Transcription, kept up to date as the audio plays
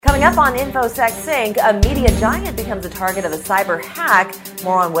Coming up on InfoSecSync, a media giant becomes a target of a cyber hack.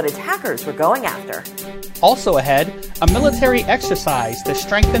 More on what attackers were going after. Also ahead, a military exercise to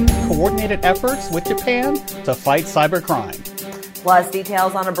strengthen coordinated efforts with Japan to fight cybercrime. Plus,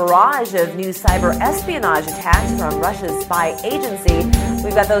 details on a barrage of new cyber espionage attacks from Russia's spy agency.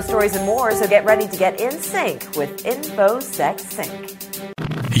 We've got those stories and more, so get ready to get in sync with InfoSecSync.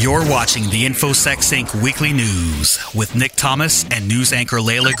 You're watching the InfoSecSync Weekly News with Nick Thomas and news anchor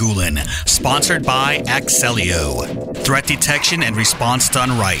Layla Gulen, sponsored by Axellio. Threat detection and response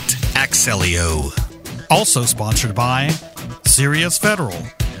done right. Axellio. Also sponsored by Sirius Federal.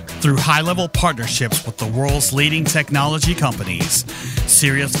 Through high-level partnerships with the world's leading technology companies,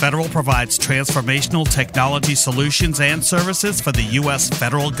 Sirius Federal provides transformational technology solutions and services for the U.S.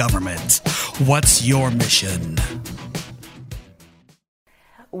 federal government. What's your mission?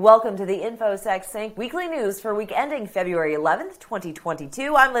 Welcome to the InfoSecSync Weekly News for week ending February 11th,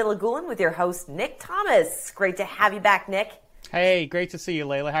 2022. I'm Layla Gulen with your host, Nick Thomas. Great to have you back, Nick. Hey, great to see you,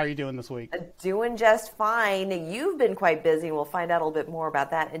 Layla. How are you doing this week? Doing just fine. You've been quite busy. We'll find out a little bit more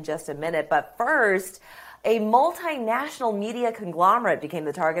about that in just a minute. But first, a multinational media conglomerate became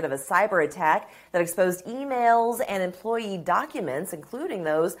the target of a cyber attack that exposed emails and employee documents, including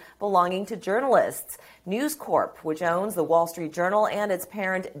those belonging to journalists. NEWSCORP, which owns the Wall Street Journal and its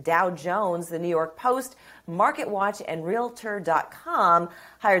parent Dow Jones, the New York Post, MarketWatch, and Realtor.com,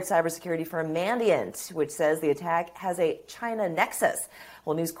 hired cybersecurity firm Mandiant, which says the attack has a China nexus.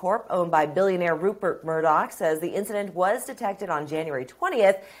 Well, News Corp, owned by billionaire Rupert Murdoch, says the incident was detected on January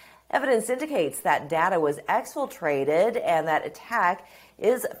 20th. Evidence indicates that data was exfiltrated and that attack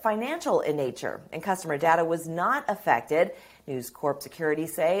is financial in nature, and customer data was not affected. News Corp security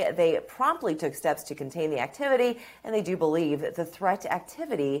say they promptly took steps to contain the activity, and they do believe that the threat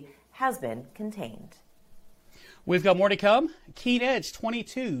activity has been contained. We've got more to come. Keen Edge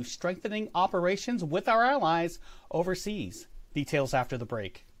 22, strengthening operations with our allies overseas. Details after the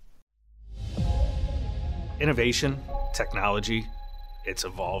break. Innovation, technology, it's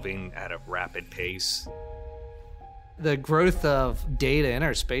evolving at a rapid pace. The growth of data in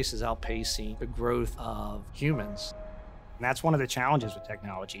our space is outpacing the growth of humans. And that's one of the challenges with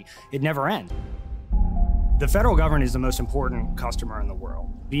technology. It never ends. The federal government is the most important customer in the world.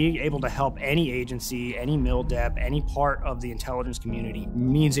 Being able to help any agency, any MilDep, any part of the intelligence community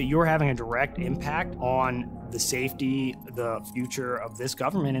means that you're having a direct impact on the safety, the future of this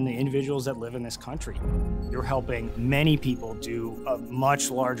government and the individuals that live in this country. You're helping many people do a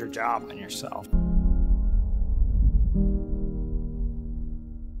much larger job than yourself.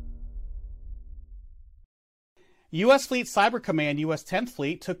 U.S. Fleet Cyber Command U.S. 10th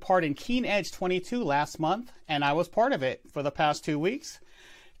Fleet took part in Keen Edge 22 last month, and I was part of it for the past 2 weeks.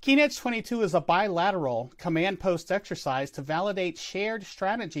 Keen Edge 22 is a bilateral command post exercise to validate shared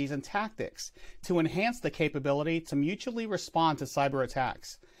strategies and tactics to enhance the capability to mutually respond to cyber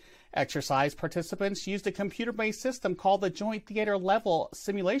attacks. Exercise participants used a computer-based system called the Joint Theater Level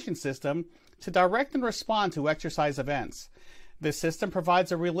Simulation System to direct and respond to exercise events. This system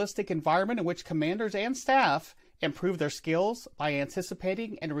provides a realistic environment in which commanders and staff improve their skills by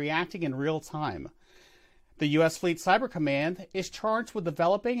anticipating and reacting in real time. The U.S. Fleet Cyber Command is charged with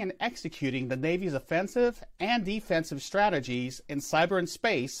developing and executing the Navy's offensive and defensive strategies in cyber and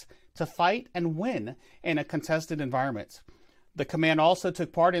space to fight and win in a contested environment. The command also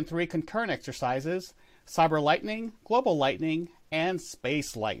took part in 3 concurrent exercises: Cyber Lightning, Global Lightning, and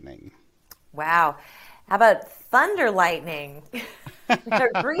Space Lightning. Wow. How about Thunder Lightning?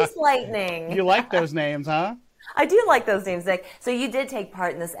 Or Grease Lightning? You like those names, huh? I do like those names, Nick. So you did take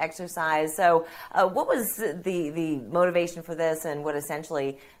part in this exercise. So what was the motivation for this, and what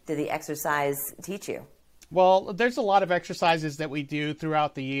essentially did the exercise teach you? Well, there's a lot of exercises that we do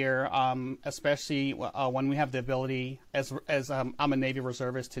throughout the year, especially when we have the ability, as I'm a Navy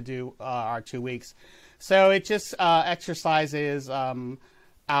reservist, to do our 2 weeks. So it just exercises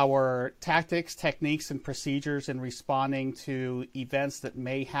our tactics, techniques, and procedures in responding to events that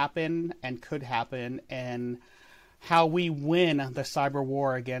may happen and could happen, and how we win the cyber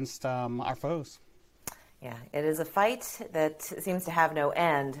war against our foes. Yeah, it is a fight that seems to have no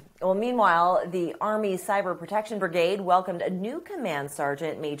end. Well, meanwhile, the Army Cyber Protection Brigade welcomed a new command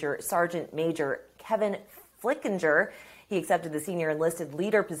sergeant, Sergeant Major Kevin Flickinger. He accepted the senior enlisted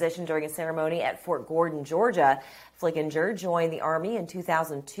leader position during a ceremony at Fort Gordon, Georgia. Flickinger joined the Army in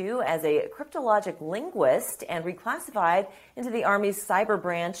 2002 as a cryptologic linguist and reclassified into the Army's cyber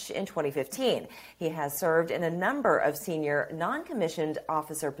branch in 2015. He has served in a number of senior non-commissioned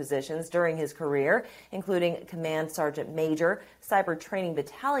officer positions during his career, including Command Sergeant Major, Cyber Training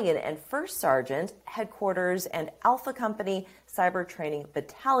Battalion, and First Sergeant, Headquarters and Alpha Company Cyber Training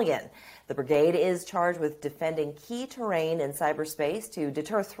Battalion. The brigade is charged with defending key terrain in cyberspace to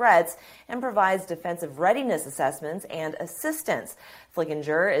deter threats and provides defensive readiness assessments and assistance.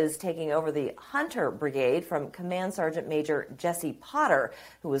 Flickinger is taking over the Hunter Brigade from Command Sergeant Major Jesse Potter,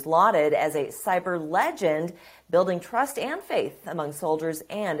 who was lauded as a cyber legend, building trust and faith among soldiers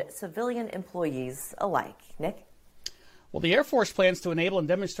and civilian employees alike. Nick? Well, the Air Force plans to enable and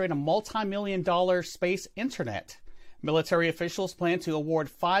demonstrate a multi-million-dollar space internet. Military officials plan to award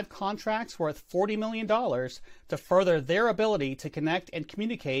 5 contracts worth $40 million to further their ability to connect and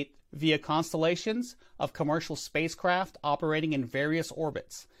communicate via constellations of commercial spacecraft operating in various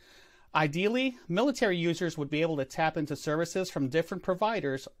orbits. Ideally, military users would be able to tap into services from different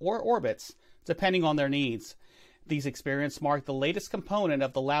providers or orbits, depending on their needs. These experiments mark the latest component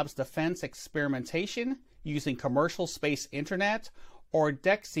of the lab's defense experimentation using commercial space internet, or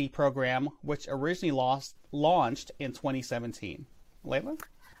DEXI program, which originally launched in 2017. Layla?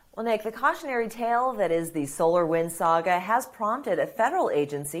 Well, Nick, the cautionary tale that is the SolarWinds saga has prompted a federal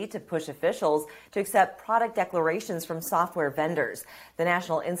agency to push officials to accept product declarations from software vendors. The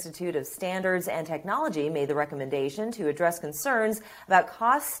National Institute of Standards and Technology made the recommendation to address concerns about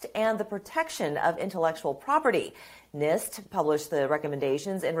cost and the protection of intellectual property. NIST published the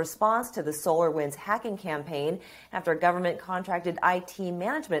recommendations in response to the SolarWinds hacking campaign after a government-contracted IT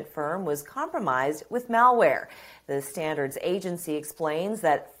management firm was compromised with malware. The standards agency explains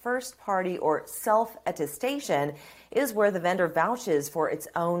that first-party or self-attestation is where the vendor vouches for its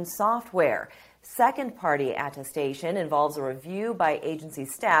own software. Second-party attestation involves a review by agency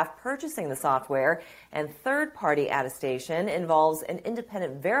staff purchasing the software, and third-party attestation involves an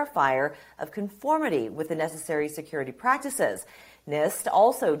independent verifier of conformity with the necessary security practices. NIST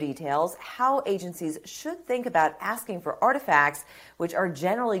also details how agencies should think about asking for artifacts, which are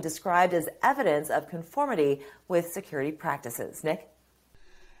generally described as evidence of conformity with security practices. Nick?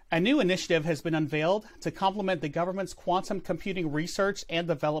 A new initiative has been unveiled to complement the government's quantum computing research and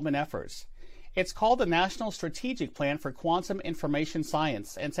development efforts. It's called the National Strategic Plan for Quantum Information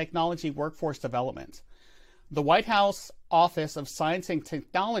Science and Technology Workforce Development. The White House Office of Science and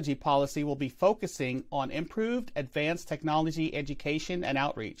Technology Policy will be focusing on improved advanced technology education and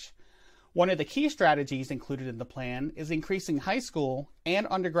outreach. One of the key strategies included in the plan is increasing high school and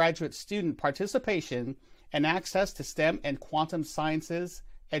undergraduate student participation and access to STEM and quantum sciences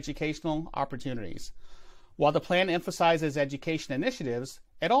educational opportunities. While the plan emphasizes education initiatives,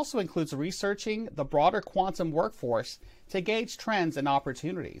 it also includes researching the broader quantum workforce to gauge trends and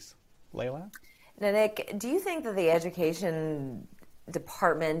opportunities. Layla? Now, Nick, do you think that the education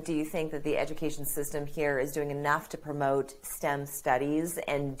department, do you think that the education system here is doing enough to promote STEM studies?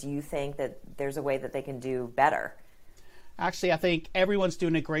 And do you think that there's a way that they can do better? Actually, I think everyone's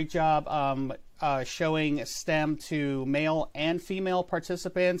doing a great job showing STEM to male and female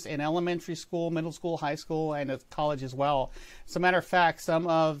participants in elementary school, middle school, high school, and at college as well. As a matter of fact, some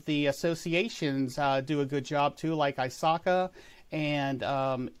of the associations do a good job too, like ISACA and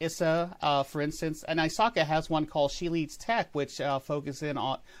ISA, for instance. And ISACA has one called She Leads Tech, which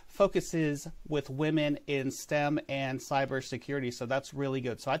focuses with women in STEM and cybersecurity. So that's really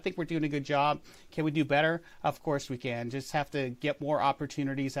good. So I think we're doing a good job. Can we do better? Of course we can. Just have to get more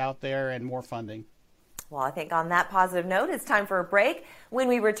opportunities out there and more funding. Well, I think on that positive note, it's time for a break. When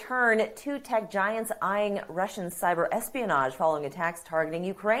we return, 2 tech giants eyeing Russian cyber espionage following attacks targeting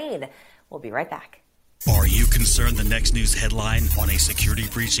Ukraine. We'll be right back. Are you concerned the next news headline on a security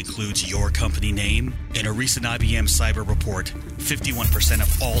breach includes your company name? In a recent IBM cyber report, 51%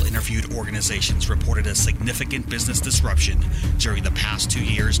 of all interviewed organizations reported a significant business disruption during the past 2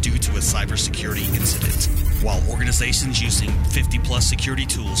 years due to a cybersecurity incident, while organizations using 50-plus security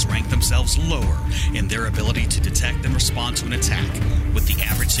tools rank themselves lower in their ability to detect and respond to an attack, with the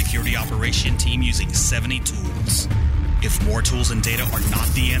average security operation team using 70 tools. If more tools and data are not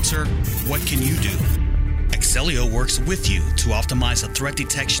the answer, what can you do? Axellio works with you to optimize a threat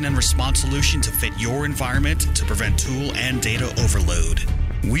detection and response solution to fit your environment to prevent tool and data overload.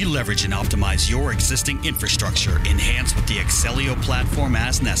 We leverage and optimize your existing infrastructure enhanced with the Axellio platform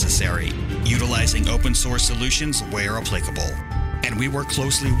as necessary, utilizing open source solutions where applicable. And we work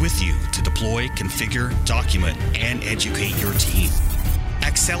closely with you to deploy, configure, document, and educate your team.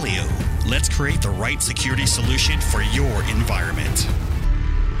 Axellio, let's create the right security solution for your environment.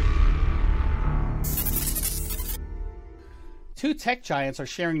 2 tech giants are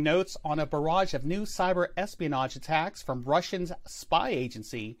sharing notes on a barrage of new cyber espionage attacks from Russia's spy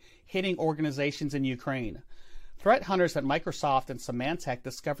agency hitting organizations in Ukraine. Threat hunters at Microsoft and Symantec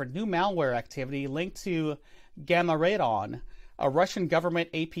discovered new malware activity linked to Gamma Radon, a Russian government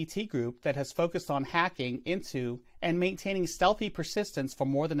APT group that has focused on hacking into and maintaining stealthy persistence for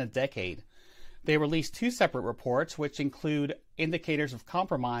more than a decade. They released 2 separate reports, which include indicators of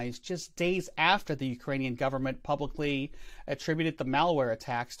compromise just days after the Ukrainian government publicly attributed the malware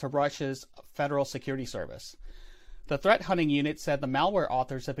attacks to Russia's Federal Security Service. The threat hunting unit said the malware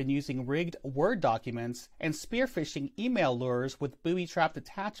authors have been using rigged Word documents and spear phishing email lures with booby-trapped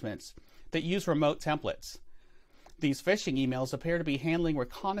attachments that use remote templates. These phishing emails appear to be handling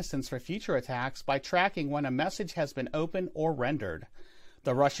reconnaissance for future attacks by tracking when a message has been opened or rendered.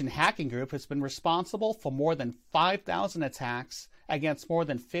 The Russian hacking group has been responsible for more than 5,000 attacks against more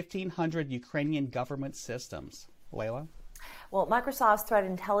than 1,500 Ukrainian government systems. Layla? Well, Microsoft's Threat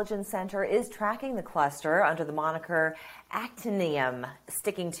Intelligence Center is tracking the cluster under the moniker Actinium,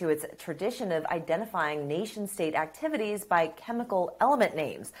 sticking to its tradition of identifying nation-state activities by chemical element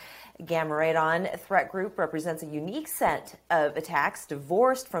names. Gamma Radon Threat Group represents a unique set of attacks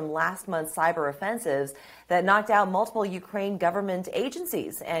divorced from last month's cyber offensives that knocked out multiple Ukraine government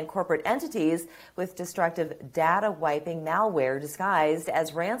agencies and corporate entities with destructive data-wiping malware disguised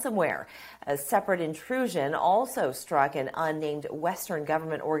as ransomware. A separate intrusion also struck an unnamed Western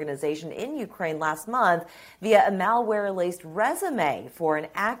government organization in Ukraine last month via a malware-laced resume for an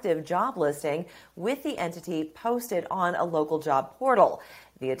active job listing with the entity posted on a local job portal.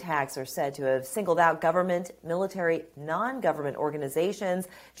 The attacks are said to have singled out government, military, non-government organizations,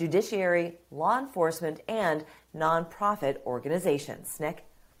 judiciary, law enforcement, and non-profit organizations. Nick?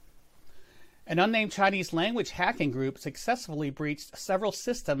 An unnamed Chinese language hacking group successfully breached several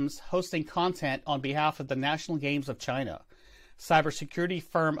systems hosting content on behalf of the National Games of China. Cybersecurity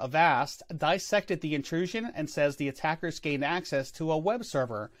firm Avast dissected the intrusion and says the attackers gained access to a web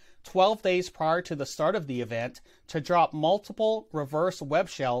server 12 days prior to the start of the event to drop multiple reverse web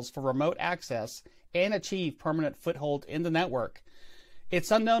shells for remote access and achieve permanent foothold in the network.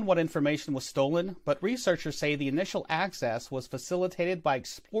 It's unknown what information was stolen, but researchers say the initial access was facilitated by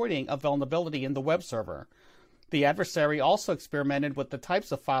exploiting a vulnerability in the web server. The adversary also experimented with the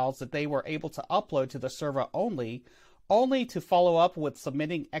types of files that they were able to upload to the server only to follow up with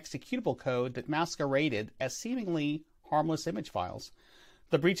submitting executable code that masqueraded as seemingly harmless image files.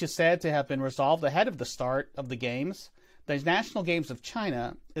 The breach is said to have been resolved ahead of the start of the games. The National Games of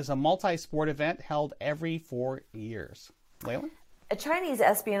China is a multi-sport event held every 4 years. Layla? A Chinese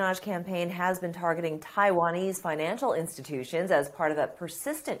espionage campaign has been targeting Taiwanese financial institutions as part of a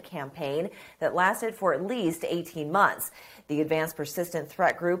persistent campaign that lasted for at least 18 months. The Advanced Persistent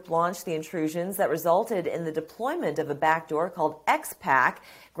Threat Group launched the intrusions that resulted in the deployment of a backdoor called XPack,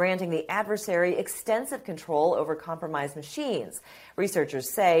 granting the adversary extensive control over compromised machines.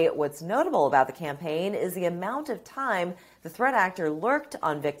 Researchers say what's notable about the campaign is the amount of time the threat actor lurked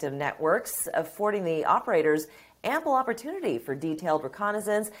on victim networks, affording the operators ample opportunity for detailed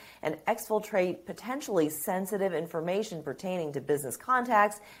reconnaissance and exfiltrate potentially sensitive information pertaining to business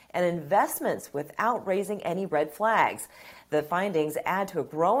contacts and investments without raising any red flags. The findings add to a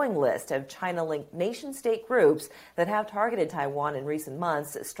growing list of China-linked nation-state groups that have targeted Taiwan in recent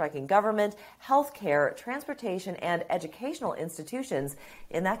months, striking government, healthcare, transportation, and educational institutions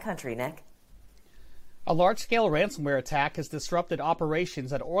in that country. Nick? A large-scale ransomware attack has disrupted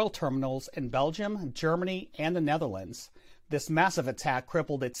operations at oil terminals in Belgium, Germany, and the Netherlands. This massive attack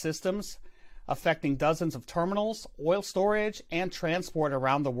crippled its systems, affecting dozens of terminals, oil storage, and transport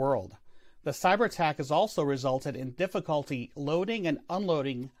around the world. The cyber attack has also resulted in difficulty loading and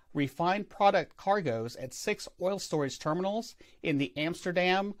unloading refined product cargoes at 6 oil storage terminals in the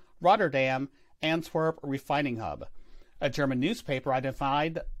Amsterdam, Rotterdam, Antwerp refining hub. A German newspaper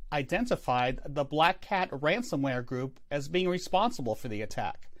identified the Black Cat ransomware group as being responsible for the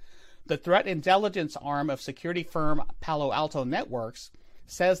attack. The threat intelligence arm of security firm Palo Alto Networks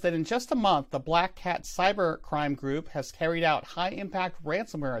says that in just a month, the Black Cat cybercrime group has carried out high-impact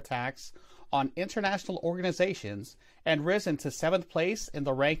ransomware attacks on international organizations and risen to 7th place in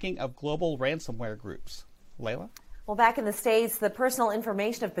the ranking of global ransomware groups. Layla? Well, back in the States, the personal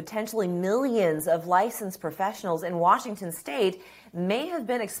information of potentially millions of licensed professionals in Washington state may have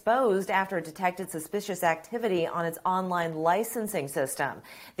been exposed after it detected suspicious activity on its online licensing system.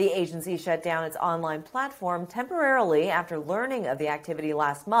 The agency shut down its online platform temporarily after learning of the activity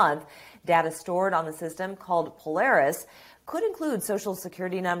last month. Data stored on the system, called Polaris, could include social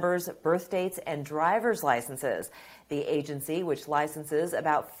security numbers, birth dates, and driver's licenses. The agency, which licenses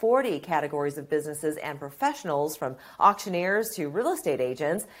about 40 categories of businesses and professionals, from auctioneers to real estate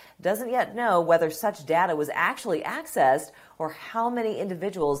agents, doesn't yet know whether such data was actually accessed or how many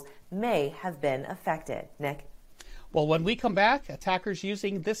individuals may have been affected. Nick? Well, when we come back, attackers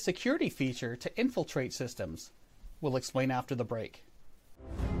using this security feature to infiltrate systems. We'll explain after the break.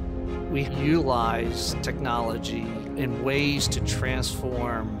 We utilize technology in ways to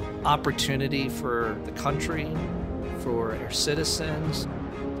transform opportunity for the country, for our citizens,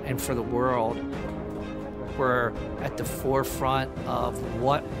 and for the world. We're at the forefront of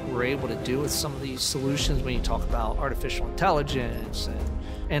what we're able to do with some of these solutions when you talk about artificial intelligence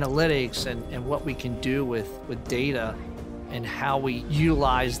and analytics and what we can do with data and how we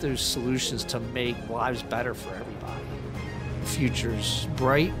utilize those solutions to make lives better for everybody. The future's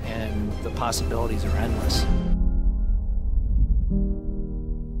bright and the possibilities are endless.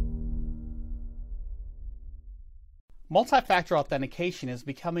 Multi-factor authentication is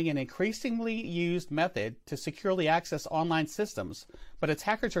becoming an increasingly used method to securely access online systems, but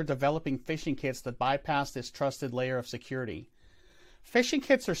attackers are developing phishing kits that bypass this trusted layer of security. Phishing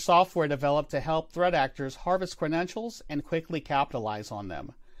kits are software developed to help threat actors harvest credentials and quickly capitalize on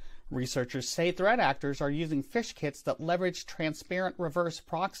them. Researchers say threat actors are using phish kits that leverage transparent reverse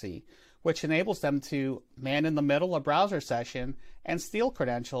proxy, which enables them to man in the middle a browser session and steal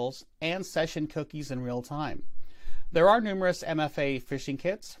credentials and session cookies in real time. There are numerous MFA phishing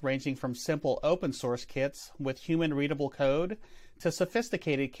kits, ranging from simple open source kits with human readable code to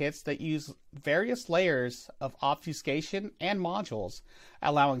sophisticated kits that use various layers of obfuscation and modules,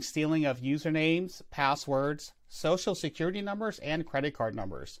 allowing stealing of usernames, passwords, social security numbers, and credit card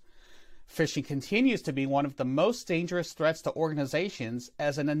numbers. Phishing continues to be one of the most dangerous threats to organizations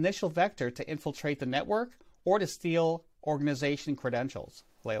as an initial vector to infiltrate the network or to steal organization credentials.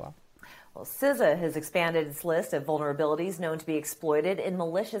 Layla. Well, CISA has expanded its list of vulnerabilities known to be exploited in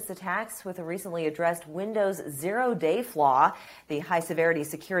malicious attacks with a recently addressed Windows zero-day flaw. The high-severity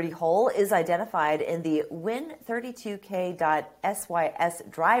security hole is identified in the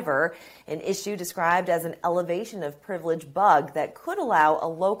Win32k.sys driver, an issue described as an elevation of privilege bug that could allow a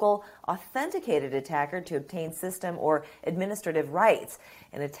local authenticated attacker to obtain system or administrative rights.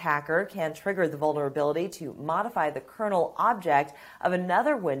 An attacker can trigger the vulnerability to modify the kernel object of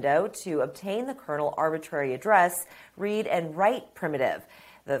another window to obtain the kernel arbitrary address, read and write primitive.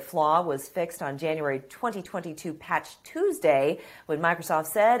 The flaw was fixed on January 2022 Patch Tuesday when Microsoft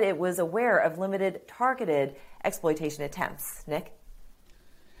said it was aware of limited targeted exploitation attempts. Nick?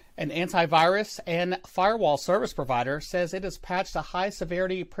 An antivirus and firewall service provider says it has patched a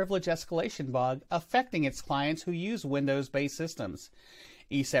high-severity privilege escalation bug affecting its clients who use Windows-based systems.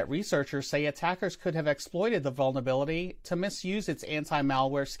 ESET researchers say attackers could have exploited the vulnerability to misuse its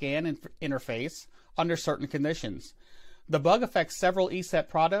anti-malware scan interface under certain conditions. The bug affects several ESET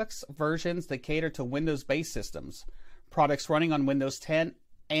products versions that cater to Windows-based systems. Products running on Windows 10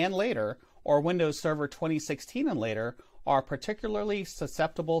 and later, or Windows Server 2016 and later, are particularly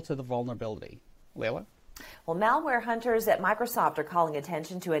susceptible to the vulnerability. Layla? Well, malware hunters at Microsoft are calling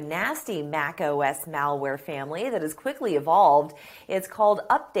attention to a nasty macOS malware family that has quickly evolved. It's called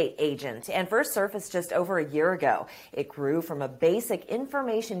Update Agent and first surfaced just over a year ago. It grew from a basic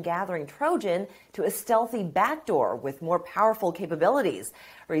information gathering Trojan to a stealthy backdoor with more powerful capabilities.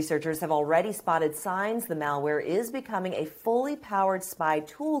 Researchers have already spotted signs the malware is becoming a fully powered spy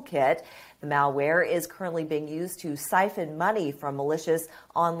toolkit. The malware is currently being used to siphon money from malicious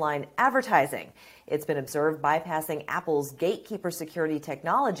online advertising. It's been observed bypassing Apple's gatekeeper security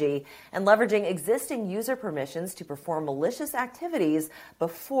technology and leveraging existing user permissions to perform malicious activities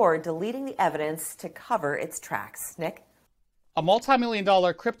before deleting the evidence to cover its tracks. Nick? A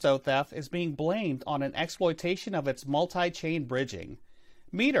multi-million-dollar crypto theft is being blamed on an exploitation of its multi-chain bridging.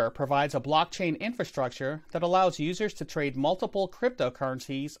 Meter provides a blockchain infrastructure that allows users to trade multiple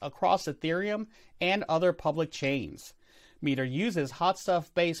cryptocurrencies across Ethereum and other public chains. Meter uses hot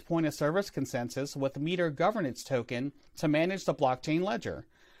stuff-based point-of-service consensus with Meter Governance Token to manage the blockchain ledger.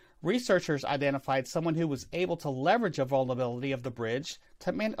 Researchers identified someone who was able to leverage a vulnerability of the bridge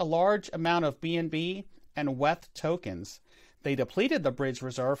to mint a large amount of BNB and WETH tokens. They depleted the bridge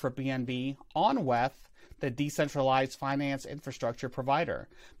reserve for BNB on WETH, the decentralized finance infrastructure provider.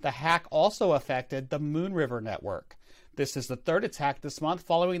 The hack also affected the Moonriver network. This is the third attack this month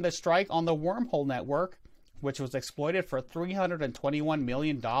following the strike on the Wormhole network, which was exploited for $321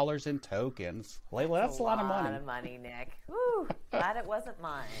 million in tokens. Layla, that's a lot of money. A lot of money, Nick. Woo, glad it wasn't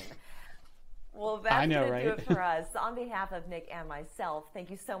mine. Well, that's going to do it for us. On behalf of Nick and myself, thank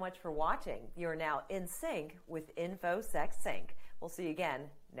you so much for watching. You're now in sync with InfoSecSync. We'll see you again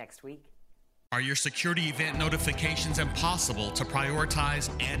next week. Are your security event notifications impossible to prioritize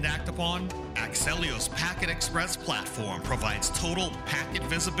and act upon? Axelio's Packet Express platform provides total packet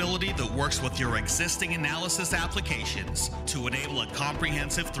visibility that works with your existing analysis applications to enable a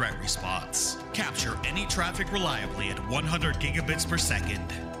comprehensive threat response. Capture any traffic reliably at 100 gigabits per second.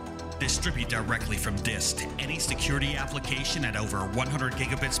 Distribute directly from disk to any security application at over 100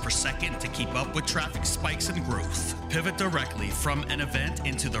 gigabits per second to keep up with traffic spikes and growth. Pivot directly from an event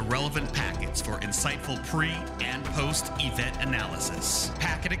into the relevant packets for insightful pre- and post-event analysis.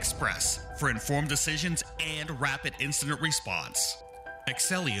 Packet Express for informed decisions and rapid incident response.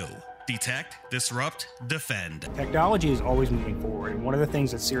 Excelio. Detect, disrupt, defend. Technology is always moving forward, and one of the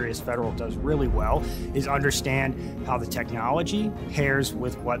things that Sirius Federal does really well is understand how the technology pairs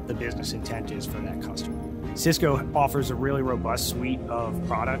with what the business intent is for that customer. Cisco offers a really robust suite of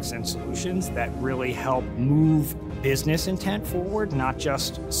products and solutions that really help move business intent forward, not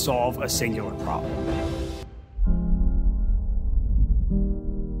just solve a singular problem.